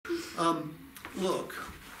Look,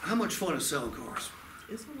 how much fun is selling cars?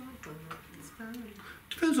 It's a lot of fun. It's fun.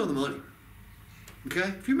 Depends on the money.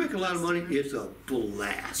 Okay? If you make a lot of money, it's a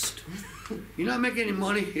blast. You're not making any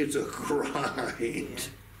money, it's a grind. Yeah.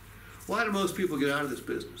 Why do most people get out of this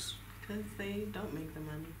business? Because they don't make the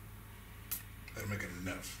money. They're making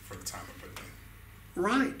enough for the time they put in.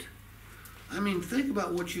 Right. I mean, think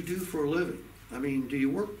about what you do for a living. I mean, do you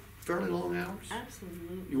work fairly long hours?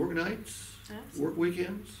 Absolutely. You work nights? Absolutely. Work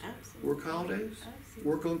weekends? Absolutely. Work holidays?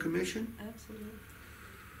 Absolutely. Work on commission? Absolutely.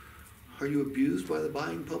 Are you abused by the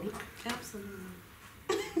buying public? Absolutely.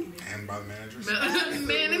 And by the managers.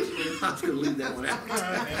 I was going to leave that one out. And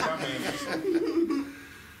by managers.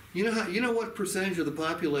 You know what percentage of the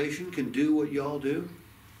population can do what y'all do?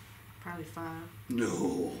 Probably 5.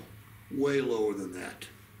 No, way lower than that.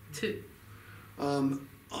 2.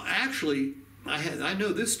 Actually, I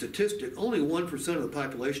know this statistic. Only 1% of the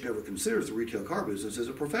population ever considers the retail car business as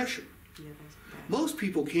a profession. Yeah, that's bad. Most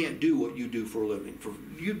people can't do what you do for a living. For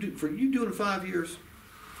you doing it 5 years.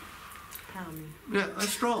 Pound me. Yeah, that's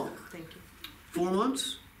strong. Thank you. 4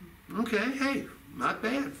 months? Okay, hey, not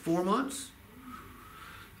bad. 4 months?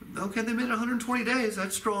 Okay, they made 120 days.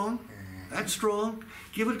 That's strong. That's strong.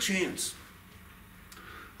 Give it a chance.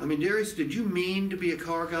 I mean, Darius, did you mean to be a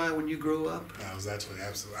car guy when you grew up? I was actually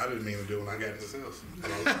absolutely. I didn't mean to do it when I got into sales.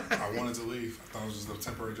 I wanted to leave. I thought it was just a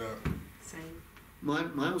temporary job. Same.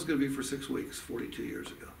 Mine was going to be for 6 weeks, 42 years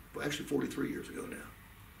ago. Well, actually, 43 years ago now.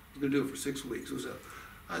 I was going to do it for 6 weeks.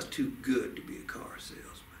 I was too good to be a car salesman.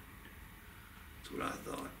 That's what I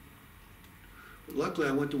thought. But luckily,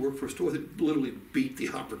 I went to work for a store that literally beat the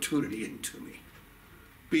opportunity into me.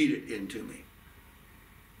 Beat it into me.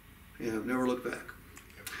 Yeah, I've never looked back.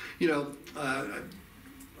 You know,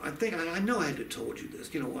 I know I had to told you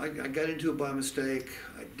this. You know, I got into it by mistake.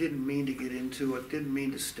 I didn't mean to get into it. Didn't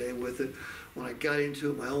mean to stay with it. When I got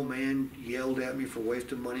into it, my old man yelled at me for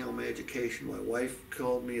wasting money on my education. My wife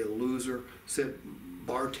called me a loser. Said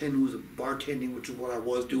bartending, which is what I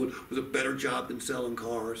was doing, was a better job than selling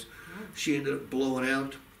cars. She ended up blowing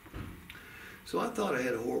out. So I thought I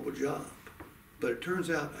had a horrible job, but it turns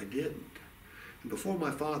out I didn't. And before my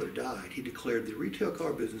father died, he declared the retail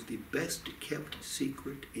car business the best kept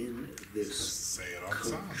secret in this Say it all the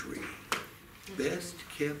time. country. Best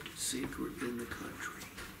kept secret in the country.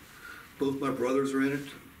 Both my brothers are in it.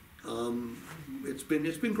 It's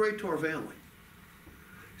been great to our family.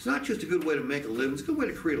 It's not just a good way to make a living; it's a good way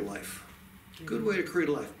to create a life. Good way to create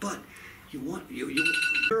a life. But you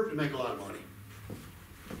deserve to make a lot of money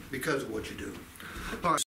because of what you do.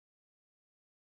 All right.